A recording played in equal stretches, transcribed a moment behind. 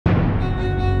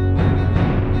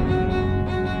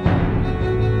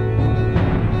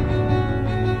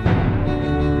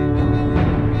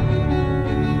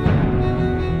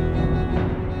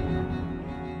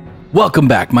Welcome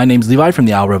back. My name's Levi from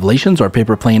the Owl Revelations, or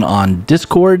Paper Plane on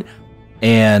Discord,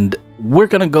 and we're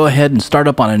going to go ahead and start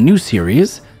up on a new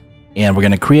series, and we're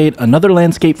going to create another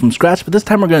landscape from scratch, but this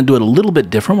time we're going to do it a little bit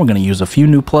different. We're going to use a few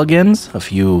new plugins, a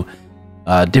few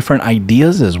different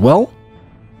ideas as well.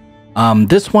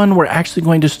 This one, we're actually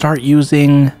going to start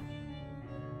using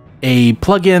a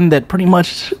plugin that pretty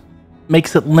much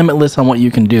makes it limitless on what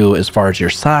you can do as far as your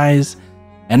size,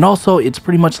 and also it's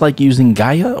pretty much like using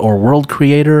Gaia or World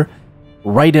Creator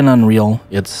right in Unreal.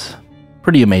 It's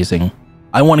pretty amazing.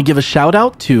 I want to give a shout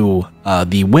out to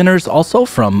the winners also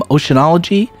from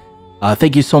Oceanology.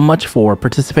 Thank you so much for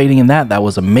participating in that. That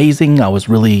was amazing. I was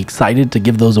really excited to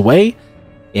give those away,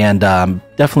 and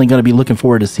definitely going to be looking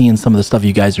forward to seeing some of the stuff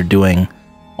you guys are doing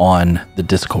on the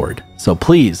Discord. So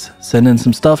please send in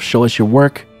some stuff, show us your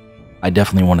work. I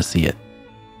definitely want to see it.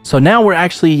 So now we're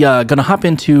actually going to hop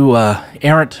into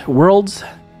Errant Worlds.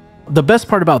 The best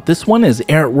part about this one is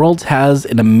Errant Worlds has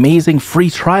an amazing free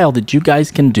trial that you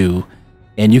guys can do,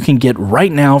 and you can get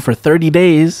right now for 30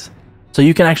 days. So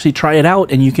you can actually try it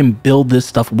out, and you can build this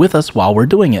stuff with us while we're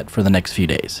doing it for the next few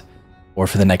days, or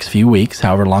for the next few weeks,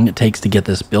 however long it takes to get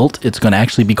this built. It's going to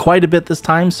actually be quite a bit this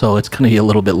time, so it's going to be a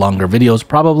little bit longer videos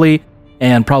probably,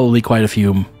 and probably quite a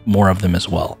few more of them as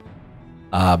well.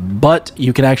 But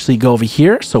you can actually go over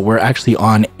here. So we're actually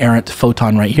on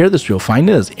ErrantPhoton right here. This you'll find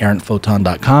it is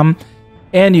ErrantPhoton.com,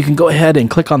 and you can go ahead and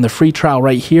click on the free trial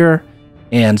right here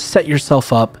and set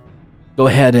yourself up. Go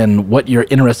ahead and what you're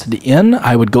interested in.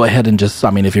 I would go ahead and just,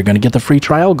 if you're going to get the free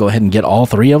trial, go ahead and get all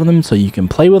 3 of them so you can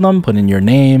play with them, put in your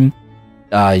name,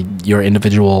 your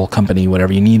individual company,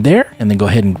 whatever you need there, and then go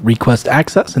ahead and request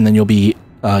access, and then you'll be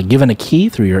given a key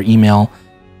through your email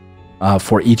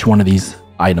for each one of these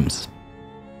items.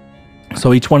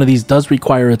 So each one of these does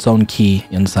require its own key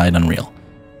inside Unreal.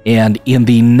 And in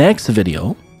the next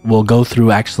video, we'll go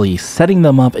through actually setting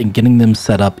them up and getting them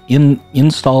set up,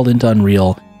 installed into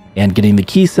Unreal, and getting the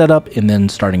key set up and then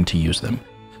starting to use them.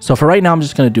 So for right now, I'm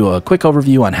just going to do a quick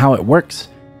overview on how it works.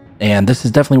 And this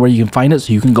is definitely where you can find it.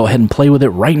 So you can go ahead and play with it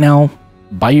right now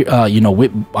by,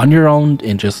 on your own,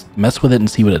 and just mess with it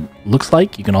and see what it looks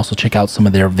like. You can also check out some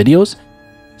of their videos.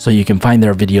 So you can find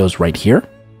their videos right here.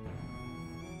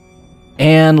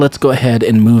 And let's go ahead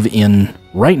and move in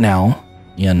right now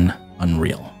in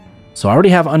Unreal. So I already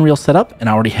have Unreal set up, and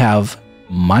I already have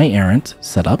my Errant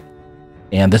set up.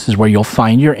 And this is where you'll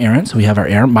find your Errant. So we have our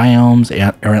Errant biomes,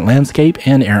 Errant landscape,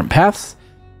 and Errant paths.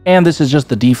 And this is just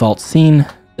the default scene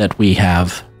that we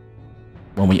have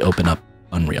when we open up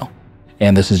Unreal.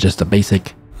 And this is just a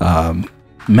basic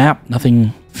map,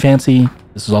 nothing fancy.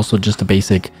 This is also just a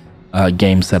basic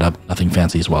game setup, nothing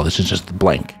fancy as well. This is just the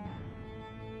blank.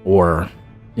 Or,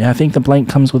 yeah, I think the blank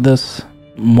comes with this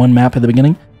one map at the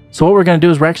beginning. So what we're going to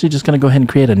do is we're actually just going to go ahead and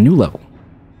create a new level.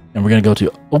 And we're going to go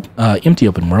to empty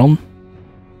open world.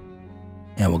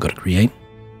 And we'll go to create.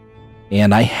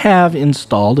 And I have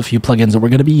installed a few plugins that we're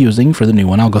going to be using for the new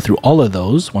one. I'll go through all of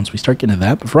those once we start getting to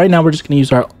that. But for right now, we're just going to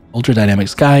use our ultra dynamic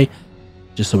sky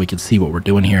just so we can see what we're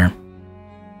doing here.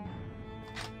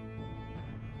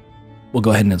 We'll go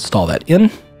ahead and install that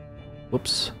in.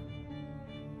 Whoops.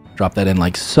 Drop that in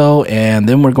like so, and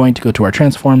then we're going to go to our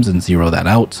transforms and 0 that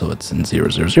out so it's in 0,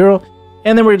 0, 0.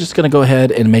 And then we're just going to go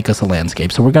ahead and make us a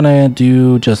landscape. So we're going to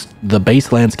do just the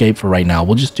base landscape for right now.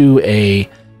 We'll just do a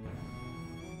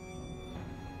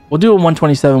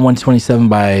 127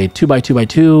 by 2 by 2 by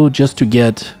 2 just to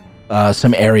get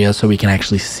some area so we can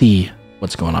actually see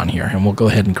what's going on here. And we'll go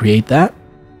ahead and create that.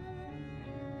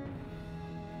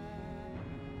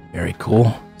 Very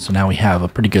cool. So now we have a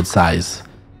pretty good size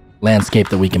landscape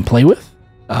that we can play with.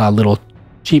 A little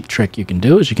cheap trick you can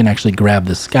do is you can actually grab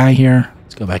the sky here.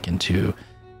 Let's go back into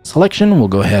selection. We'll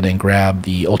go ahead and grab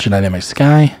the ultra dynamic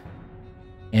sky,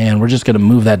 and we're just going to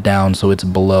move that down so it's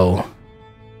below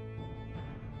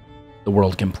the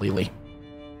world completely.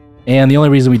 And the only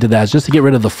reason we did that is just to get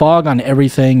rid of the fog on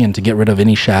everything and to get rid of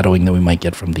any shadowing that we might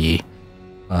get from the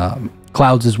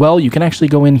clouds as well. You can actually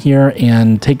go in here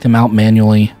and take them out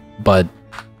manually, but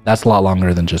that's a lot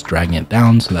longer than just dragging it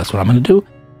down, so that's what I'm going to do.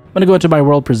 I'm going to go into my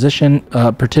world partition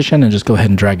and just go ahead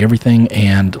and drag everything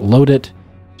and load it,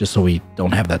 just so we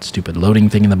don't have that stupid loading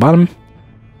thing in the bottom.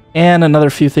 And another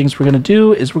few things we're going to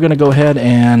do is we're going to go ahead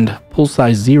and pull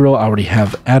size 0. I already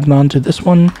have added on to this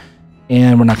one,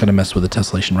 and we're not going to mess with the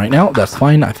tessellation right now. That's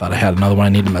fine. I thought I had another one I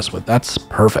need to mess with. That's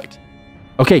perfect.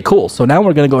 Okay, cool. So now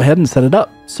we're going to go ahead and set it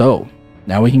up. So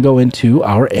now we can go into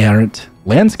our Errant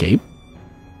landscape.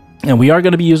 And we are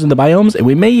going to be using the biomes, and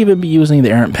we may even be using the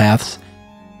Errant paths.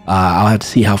 I'll have to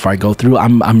see how far I go through.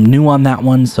 I'm new on that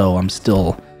one, so I'm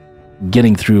still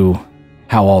getting through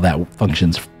how all that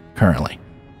functions currently.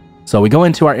 So we go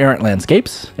into our errant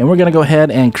landscapes, and we're going to go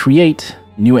ahead and create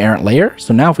new errant layer.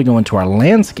 So now if we go into our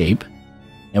landscape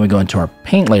and we go into our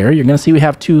paint layer, you're going to see we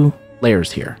have two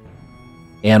layers here.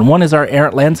 And one is our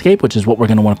errant landscape, which is what we're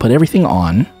going to want to put everything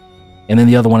on. And then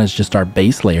the other one is just our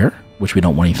base layer, which we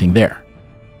don't want anything there.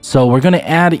 So we're going to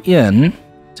add in,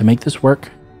 to make this work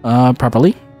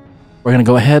properly, we're going to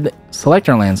go ahead, select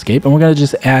our landscape, and we're going to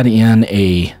just add in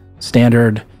a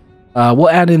standard, we'll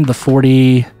add in the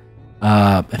 40,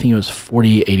 I think it was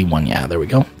 4081. Yeah, there we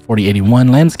go. 4081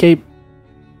 landscape.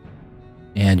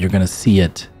 And you're going to see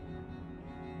it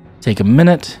take a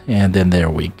minute, and then there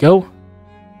we go.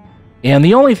 And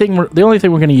the only thing we're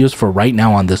going to use for right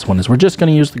now on this one is we're just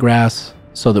going to use the grass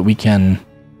so that we can,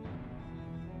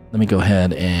 let me go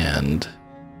ahead and,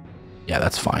 yeah,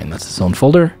 that's fine. That's its own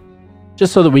folder.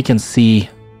 Just so that we can see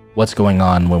what's going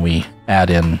on when we add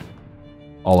in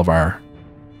all of our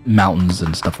mountains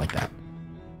and stuff like that.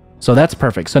 So that's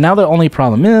perfect. So now the only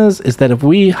problem is that if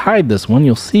we hide this one,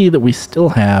 you'll see that we still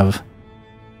have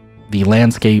the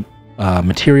landscape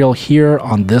material here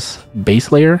on this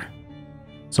base layer.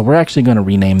 So we're actually going to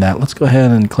rename that. Let's go ahead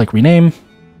and click rename.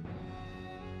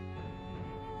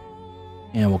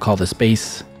 And we'll call this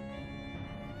base.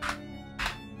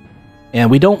 And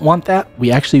we don't want that.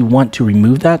 We actually want to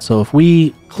remove that. So if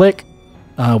we click,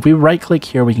 if we right click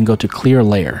here, we can go to clear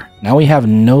layer. Now we have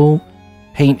no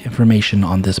paint information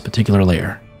on this particular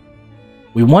layer.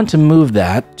 We want to move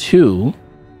that to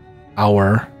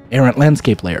our errant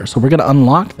landscape layer. So we're going to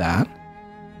unlock that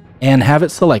and have it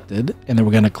selected, and then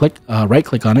we're going to click right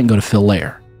click on it and go to fill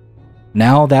layer.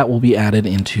 Now that will be added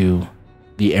into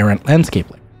the errant landscape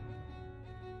layer,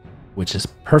 which is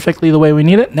perfectly the way we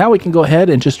need it. Now we can go ahead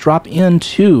and just drop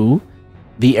into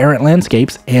the errant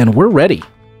landscapes, and we're ready.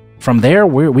 From there,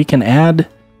 we can add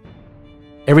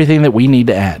everything that we need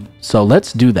to add. So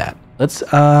let's do that. Let's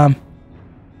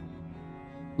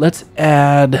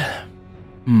add,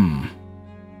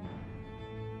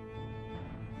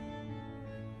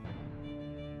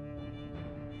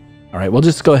 all right, we'll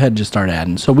just go ahead and just start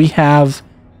adding. So we have,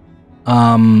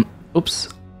 oops.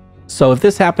 So if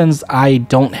this happens, I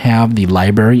don't have the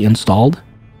library installed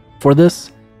for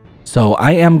this. So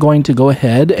I am going to go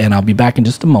ahead, and I'll be back in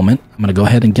just a moment. I'm going to go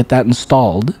ahead and get that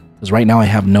installed, because right now I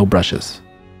have no brushes.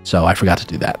 So I forgot to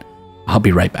do that. I'll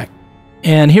be right back.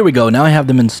 And here we go. Now I have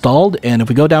them installed. And if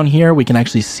we go down here, we can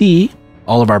actually see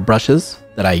all of our brushes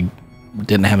that I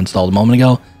didn't have installed a moment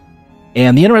ago.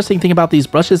 And the interesting thing about these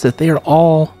brushes is that they are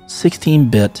all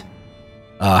 16-bit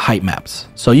height maps.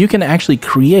 So you can actually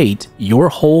create your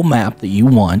whole map that you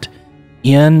want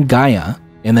in Gaia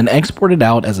and then export it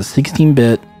out as a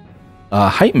 16-bit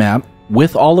height map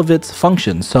with all of its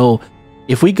functions. So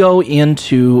if we go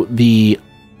into the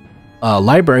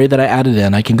library that I added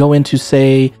in, I can go into,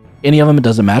 say, any of them, it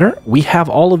doesn't matter. We have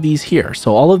all of these here.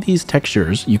 So all of these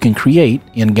textures you can create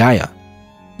in Gaia.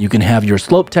 You can have your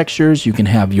slope textures, you can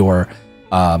have your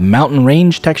mountain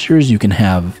range textures, you can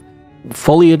have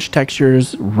foliage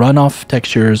textures, runoff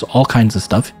textures, all kinds of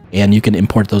stuff, and you can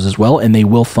import those as well, and they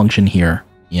will function here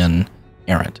in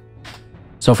Errant.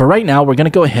 So for right now, we're going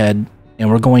to go ahead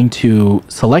and we're going to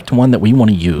select one that we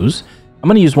want to use. I'm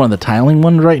going to use one of the tiling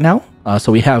ones right now.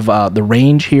 So we have the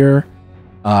range here.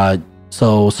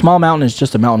 So small mountain is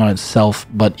just a mountain on itself,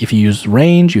 but if you use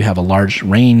range, you have a large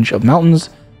range of mountains.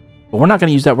 But we're not going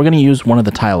to use that. We're going to use one of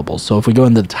the tilables. So if we go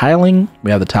into the tiling,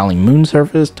 we have the tiling moon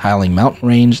surface, tiling mountain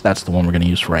range. That's the one we're going to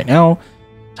use for right now.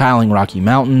 Tiling Rocky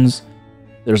Mountains.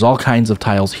 There's all kinds of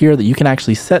tiles here that you can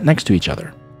actually set next to each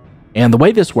other. And the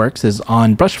way this works is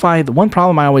on Brushify. The one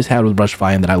problem I always had with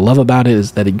Brushify and that I love about it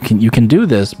is that you can do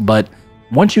this, but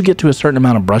once you get to a certain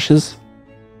amount of brushes,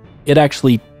 it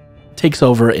actually takes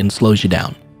over and slows you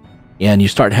down. And you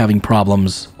start having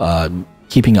problems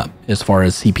keeping up as far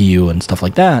as CPU and stuff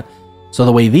like that. So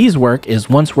the way these work is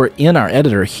once we're in our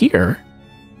editor here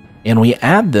and we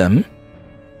add them,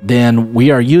 then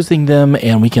we are using them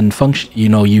and we can function,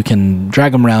 you can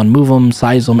drag them around, move them,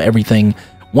 size them, everything.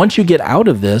 Once you get out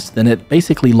of this, then it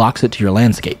basically locks it to your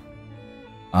landscape.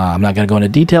 I'm not going to go into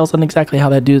details on exactly how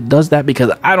that does that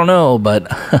because I don't know, but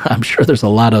I'm sure there's a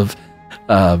lot of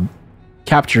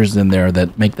captures in there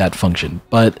that make that function.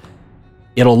 But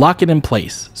it'll lock it in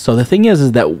place. So the thing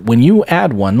is that when you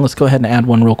add one, let's go ahead and add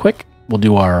one real quick. We'll do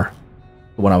the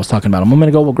one I was talking about a moment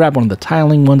ago. We'll grab one of the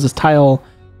tiling ones, this tile.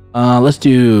 Let's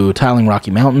do tiling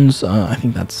Rocky Mountains. I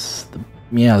think that's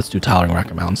let's do tiling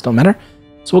Rocky Mountains. Don't matter.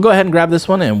 So we'll go ahead and grab this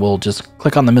one and we'll just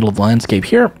click on the middle of the landscape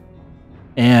here.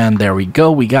 And there we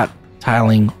go. We got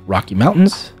tiling Rocky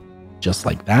Mountains, just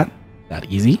like that.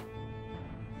 That easy.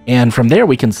 And from there,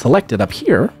 we can select it up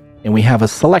here and we have a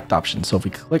select option. So if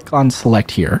we click on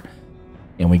select here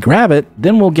and we grab it,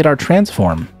 then we'll get our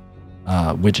transform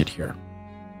widget here,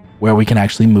 where we can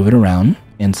actually move it around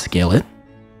and scale it.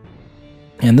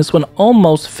 And this one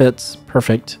almost fits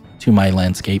perfect to my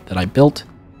landscape that I built,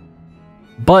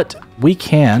 but we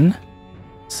can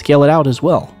scale it out as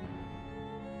well.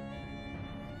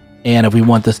 And if we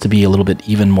want this to be a little bit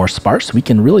even more sparse, we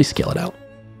can really scale it out.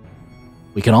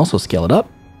 We can also scale it up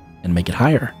and make it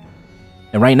higher.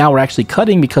 And right now we're actually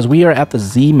cutting because we are at the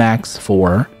Z max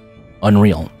for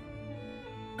Unreal.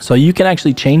 So you can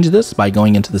actually change this by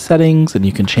going into the settings, and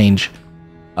you can change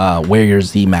where your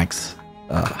Z max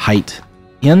height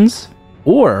ends,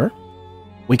 or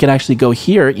we can actually go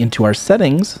here into our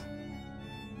settings.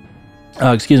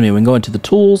 We can go into the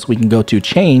tools, we can go to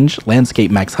change landscape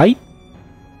max height,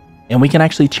 and we can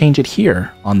actually change it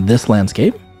here on this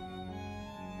landscape.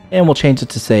 And we'll change it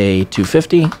to say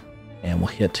 250, and we'll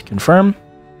hit confirm.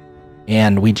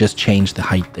 And we just changed the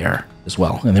height there as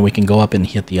well. And then we can go up and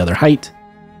hit the other height,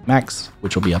 max,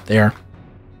 which will be up there,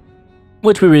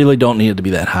 which we really don't need it to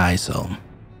be that high. So,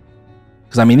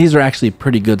 because I mean, these are actually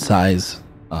pretty good size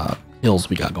hills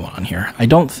we got going on here. I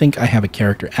don't think I have a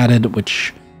character added,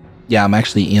 which, yeah, I'm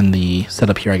actually in the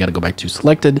setup here. I got to go back to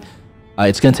selected.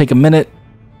 It's going to take a minute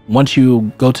once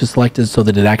you go to selected so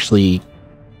that it actually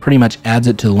pretty much adds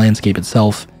it to the landscape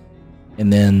itself.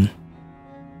 And then,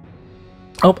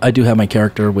 oh, I do have my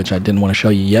character, which I didn't want to show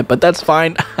you yet, but that's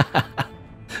fine.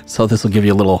 So this will give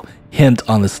you a little hint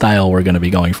on the style we're going to be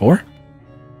going for.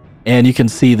 And you can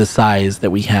see the size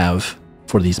that we have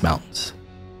for these mountains.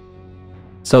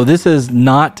 So this is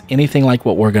not anything like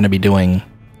what we're going to be doing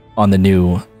on the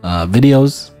new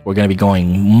videos. We're going to be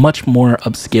going much more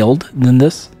upscaled than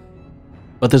this,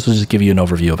 but this will just give you an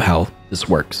overview of how this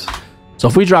works. So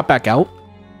if we drop back out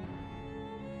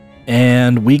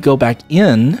and we go back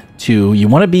in to, you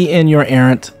want to be in your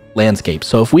Errant landscape.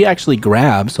 So if we actually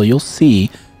grab, so you'll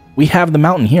see we have the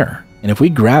mountain here, and if we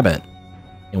grab it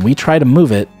and we try to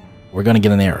move it, we're going to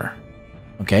get an error.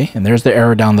 Okay, and there's the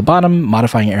error down the bottom,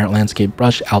 modifying Errant landscape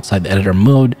brush outside the editor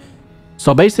mode.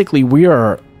 So basically we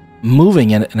are moving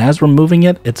it, and as we're moving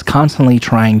it, it's constantly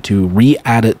trying to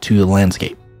re-add it to the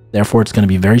landscape. Therefore, it's going to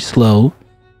be very slow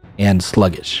and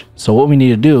sluggish. So what we need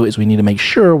to do is we need to make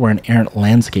sure we're in Errant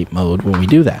landscape mode when we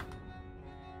do that.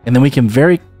 And then we can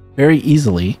very, very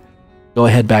easily go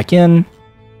ahead back in,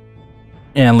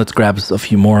 and let's grab a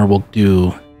few more. We'll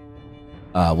do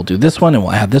this one, and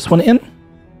we'll add this one in,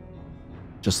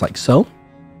 just like so.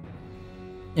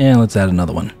 And let's add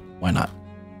another one. Why not?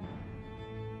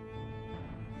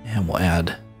 And we'll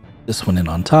add this one in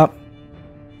on top.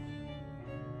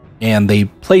 And they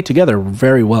play together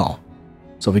very well.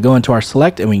 So if we go into our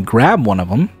select and we grab one of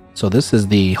them, so this is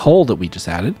the hole that we just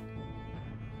added,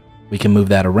 we can move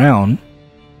that around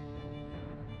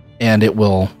and it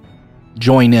will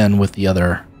join in with the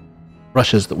other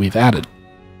brushes that we've added.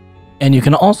 And you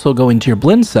can also go into your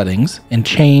blend settings and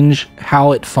change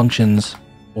how it functions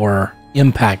or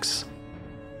impacts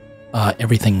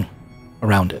everything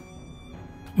around it.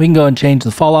 We can go and change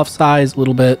the fall off size a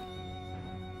little bit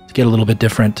to get a little bit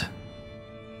different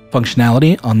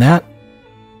functionality on that.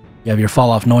 You have your fall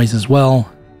off noise as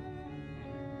well.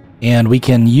 And we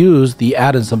can use the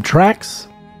add and subtracts,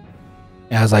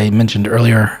 as I mentioned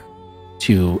earlier,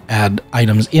 to add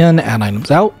items in, add items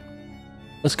out.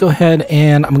 Let's go ahead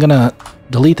and I'm gonna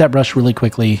delete that brush really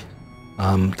quickly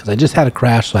because I just had a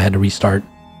crash, so I had to restart.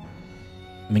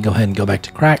 Let me go ahead and go back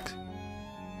to cracked.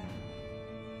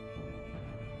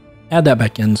 Add that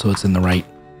back in so it's in the right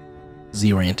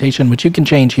Z orientation, which you can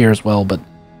change here as well, but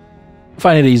I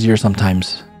find it easier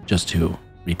sometimes just to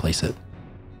replace it.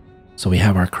 So we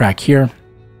have our crack here.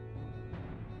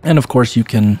 And of course you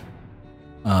can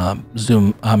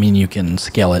you can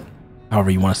scale it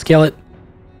however you want to scale it.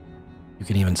 You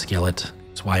can even scale it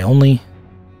XY only,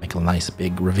 make a nice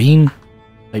big ravine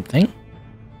type thing.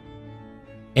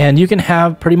 And you can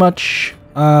have pretty much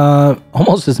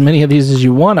almost as many of these as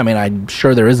you want. I mean, I'm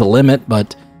sure there is a limit,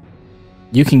 but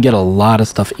you can get a lot of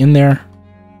stuff in there.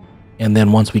 And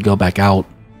then once we go back out,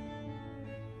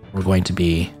 we're going to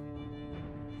be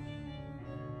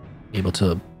able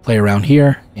to play around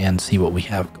here and see what we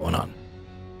have going on.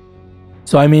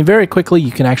 So, I mean, very quickly,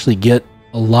 you can actually get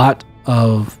a lot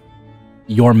of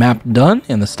your map done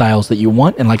in the styles that you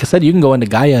want. And like I said, you can go into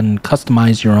Gaia and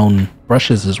customize your own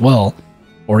brushes as well,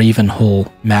 or even whole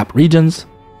map regions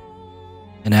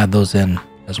and add those in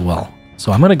as well.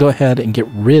 So I'm going to go ahead and get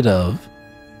rid of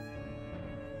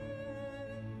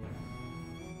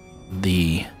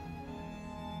the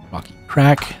rocky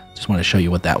crack. Just want to show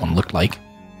you what that one looked like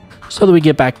so that we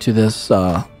get back to this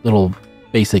little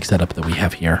basic setup that we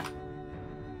have here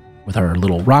with our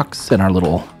little rocks and our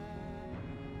little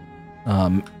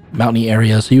mountainy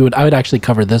area. So I would actually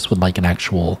cover this with like an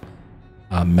actual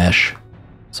mesh,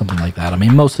 something like that. I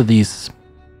mean, most of these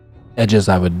edges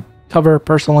I would cover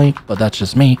personally, but that's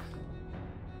just me.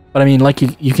 But I mean, like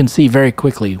you can see very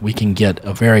quickly, we can get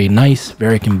a very nice,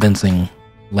 very convincing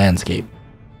landscape.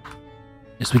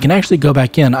 So we can actually go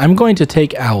back in. I'm going to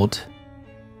take out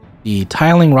the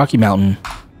tiling Rocky Mountain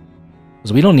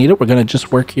because we don't need it. We're going to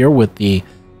just work here with the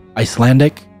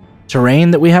Icelandic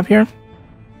terrain that we have here.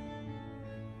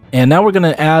 And now we're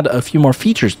going to add a few more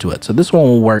features to it. So this one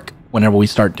will work whenever we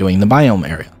start doing the biome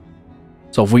area.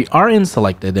 So if we are in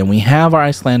selected and we have our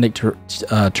Icelandic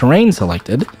terrain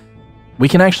selected, we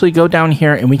can actually go down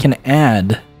here and we can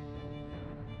add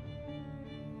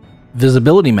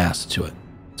visibility mask to it.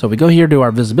 So we go here to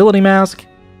our visibility mask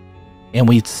and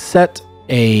we set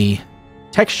a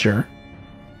texture.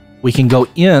 We can go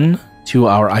in to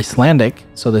our Icelandic.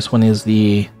 So this one is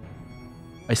the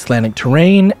Icelandic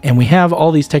terrain, and we have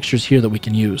all these textures here that we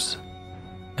can use.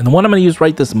 And the one I'm going to use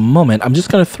right this moment, I'm just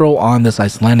going to throw on this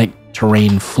Icelandic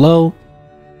terrain flow.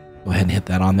 Go ahead and hit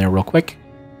that on there real quick.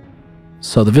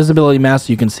 So the visibility mask,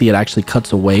 you can see it actually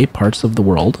cuts away parts of the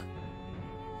world,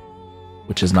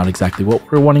 which is not exactly what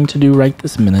we're wanting to do right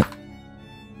this minute.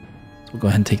 So we'll go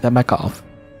ahead and take that back off.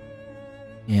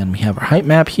 And we have our height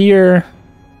map here.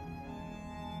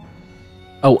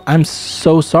 Oh, I'm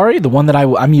so sorry. The one that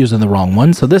I'm using the wrong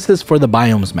one. So this is for the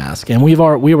biomes mask, and we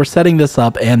were setting this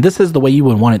up, and this is the way you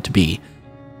would want it to be.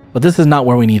 But this is not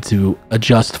where we need to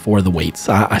adjust for the weights.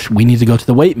 We need to go to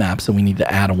the weight map, so we need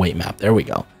to add a weight map. There we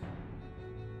go.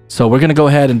 So we're going to go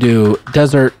ahead and do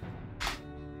desert,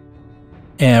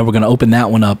 and we're going to open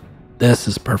that one up. This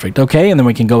is perfect. Okay, and then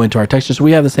we can go into our texture. So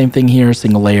we have the same thing here,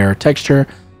 single layer texture.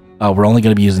 We're only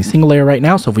going to be using single layer right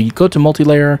now. So if we go to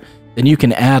multi-layer, then you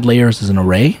can add layers as an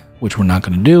array, which we're not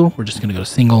going to do. We're just going to go to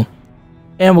single,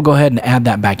 and we'll go ahead and add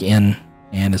that back in,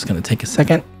 and it's going to take a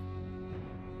second.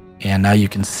 And now you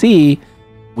can see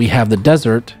we have the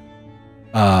desert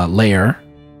layer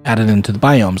added into the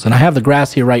biomes. And I have the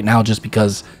grass here right now just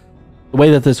because the way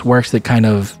that this works, it kind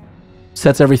of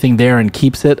sets everything there and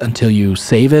keeps it until you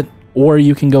save it. Or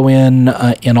you can go in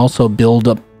and also build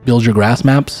your grass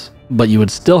maps, but you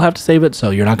would still have to save it,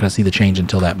 so you're not going to see the change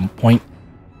until that point.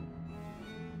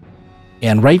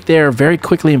 And right there, very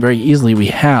quickly and very easily, we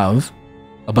have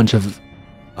a bunch of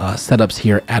setups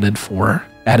here added for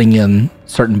adding in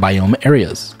certain biome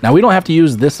areas. Now, we don't have to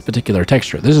use this particular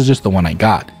texture. This is just the one I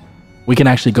got. We can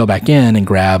actually go back in and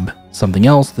grab something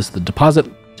else. This is the deposit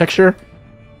texture,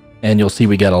 and you'll see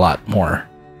we get a lot more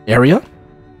area.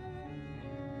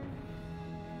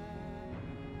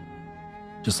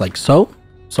 Just like so.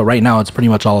 So right now, it's pretty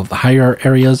much all of the higher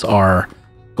areas are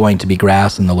going to be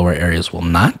grass and the lower areas will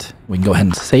not. We can go ahead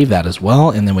and save that as well,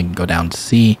 and then we can go down to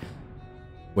see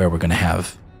where we're going to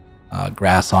have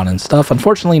grass on and stuff.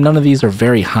 Unfortunately, none of these are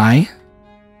very high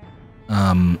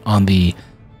on the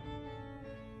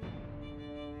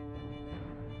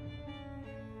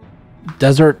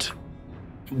desert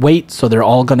weight, so they're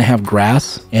all going to have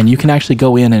grass, and you can actually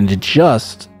go in and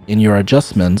adjust in your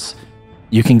adjustments.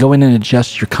 You can go in and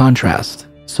adjust your contrast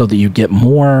so that you get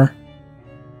more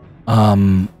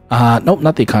nope,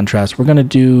 not the contrast. We're going to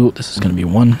do, this is going to be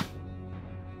 1.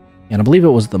 And I believe it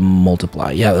was the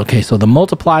multiply. Yeah, okay, so the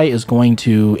multiply is going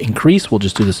to increase. We'll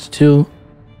just do this to 2.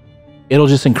 It'll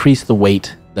just increase the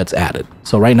weight that's added.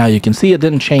 So right now you can see it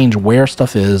didn't change where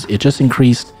stuff is. It just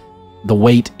increased the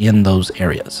weight in those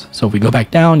areas. So if we go back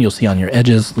down, you'll see on your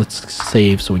edges, let's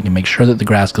save so we can make sure that the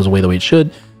grass goes away the way it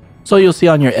should. So you'll see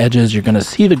on your edges, you're going to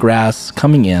see the grass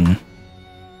coming in.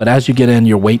 But as you get in,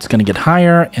 your weight's going to get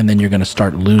higher, and then you're going to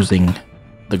start losing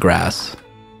the grass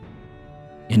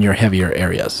in your heavier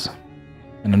areas.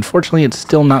 And unfortunately, it's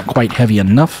still not quite heavy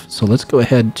enough. So let's go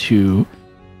ahead to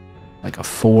like a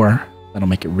 4. That'll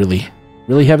make it really,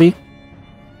 really heavy.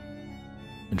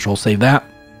 Control save that.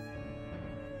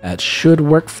 That should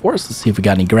work for us. Let's see if we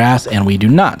got any grass, and we do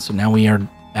not. So now we are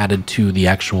added to the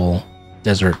actual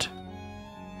desert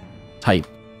type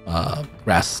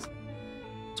grass.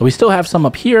 So we still have some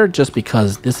up here just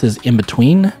because this is in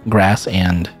between grass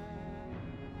and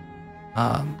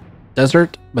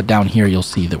desert, but down here you'll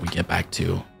see that we get back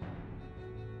to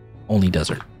only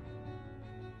desert.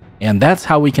 And that's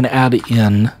how we can add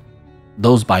in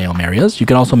those biome areas. You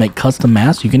can also make custom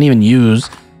masks. You can even use,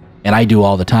 and I do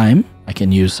all the time, I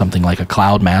can use something like a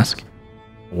cloud mask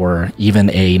or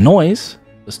even a noise.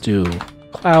 Let's do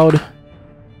cloud.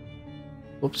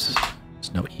 Whoops.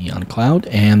 There's no E on cloud.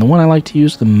 And the one I like to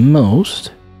use the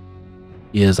most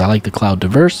is I like the cloud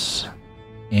diverse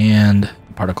and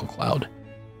the particle cloud.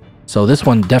 So this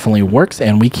one definitely works,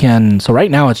 and we can, so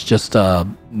right now it's just,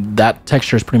 that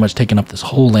texture is pretty much taking up this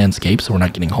whole landscape, so we're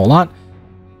not getting a whole lot,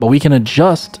 but we can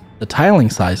adjust the tiling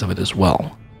size of it as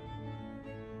well.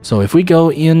 So if we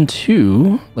go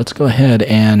into, let's go ahead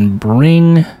and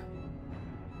bring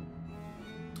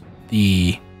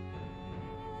the,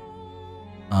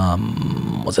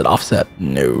 was it offset?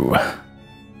 No.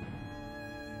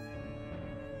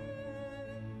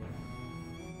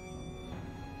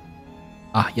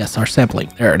 Ah, yes, our sampling.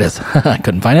 There it is. I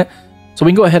couldn't find it. So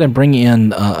we can go ahead and bring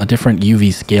in a different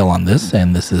UV scale on this,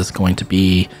 and this is going to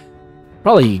be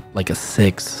probably like a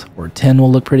 6 or 10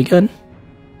 will look pretty good.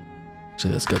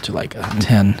 Actually, let's go to like a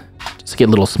 10. Just get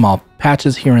little small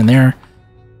patches here and there.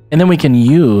 And then we can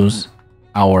use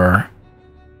our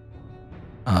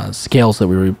scales that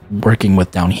we were working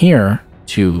with down here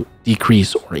to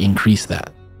decrease or increase that.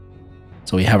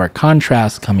 So we have our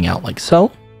contrast coming out like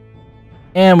so.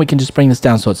 And we can just bring this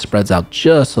down so it spreads out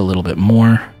just a little bit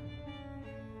more.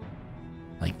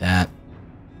 Like that.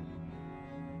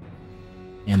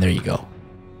 And there you go.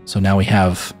 So now we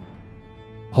have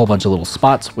a whole bunch of little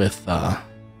spots with,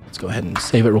 let's go ahead and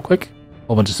save it real quick. A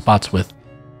whole bunch of spots with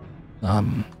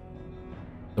the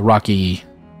rocky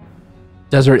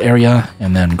desert area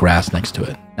and then grass next to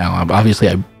it. Now, obviously,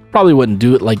 I probably wouldn't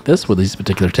do it like this with these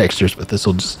particular textures, but this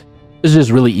is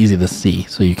just really easy to see,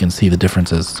 so you can see the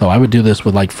differences. So I would do this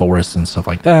with like forests and stuff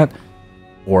like that,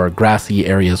 or grassy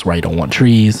areas where I don't want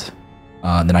trees.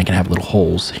 Then I can have little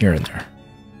holes here and there.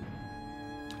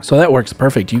 So that works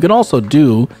perfect. You can also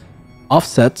do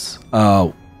offsets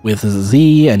with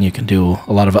Z, and you can do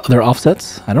a lot of other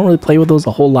offsets. I don't really play with those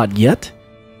a whole lot yet.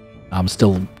 I'm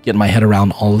still getting my head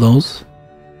around all of those.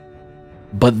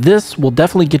 But this will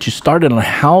definitely get you started on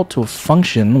how to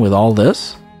function with all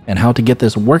this and how to get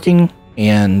this working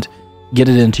and get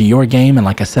it into your game. And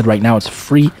like I said, right now it's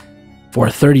free for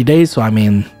 30 days. So, I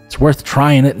mean, it's worth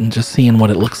trying it and just seeing what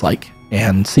it looks like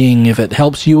and seeing if it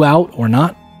helps you out or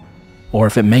not, or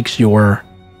if it makes your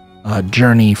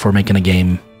journey for making a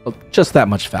game just that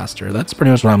much faster. That's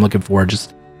pretty much what I'm looking for.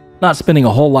 Just not spending a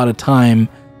whole lot of time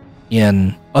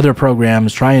in other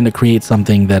programs trying to create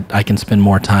something that I can spend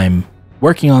more time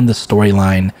working on the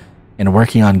storyline and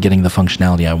working on getting the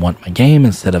functionality I want in my game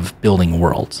instead of building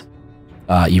worlds.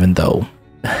 Even though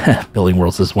building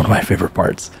worlds is one of my favorite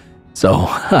parts. So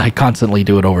I constantly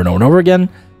do it over and over and over again.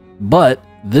 But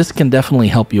this can definitely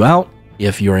help you out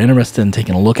if you're interested in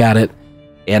taking a look at it.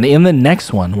 And in the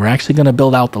next one, we're actually going to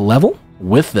build out the level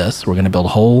with this. We're going to build a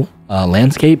whole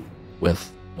landscape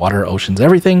with water, oceans,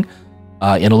 everything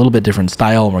in a little bit different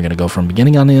style. We're going to go from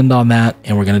beginning on end on that,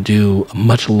 and we're going to do a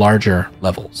much larger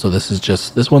level. So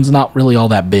this one's not really all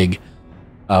that big.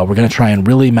 We're going to try and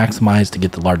really maximize to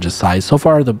get the largest size. So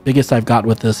far, the biggest I've got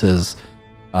with this is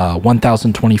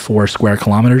 1,024 square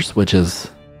kilometers, which is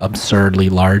absurdly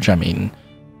large. I mean,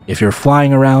 if you're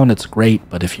flying around, it's great,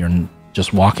 but if you're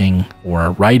just walking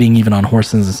or riding even on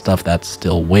horses and stuff, that's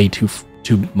still way too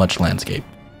much landscape.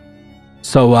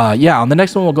 So yeah, on the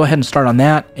next one, we'll go ahead and start on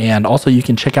that. And also you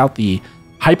can check out the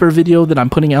Hyper video that I'm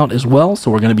putting out as well. So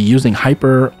we're going to be using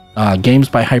Hyper games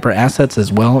by Hyper assets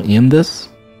as well in this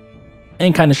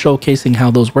and kind of showcasing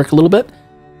how those work a little bit.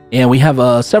 And we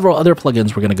have several other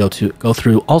plugins we're going to go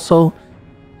through also,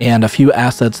 and a few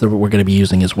assets that we're going to be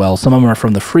using as well. Some of them are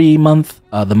from the free month,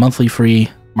 the monthly free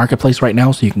marketplace right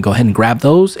now. So you can go ahead and grab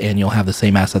those and you'll have the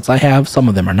same assets I have. Some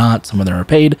of them are not, some of them are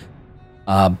paid,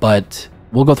 but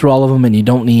we'll go through all of them and you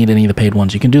don't need any of the paid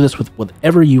ones. You can do this with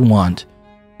whatever you want.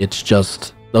 It's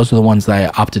just, those are the ones that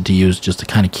I opted to use just to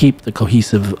kind of keep the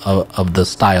cohesive of the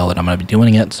style that I'm going to be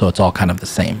doing it. So it's all kind of the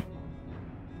same.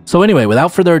 So anyway,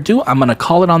 without further ado, I'm going to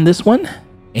call it on this one,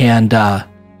 and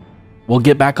we'll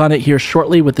get back on it here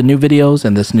shortly with the new videos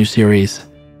and this new series.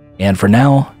 And for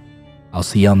now, I'll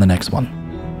see you on the next one.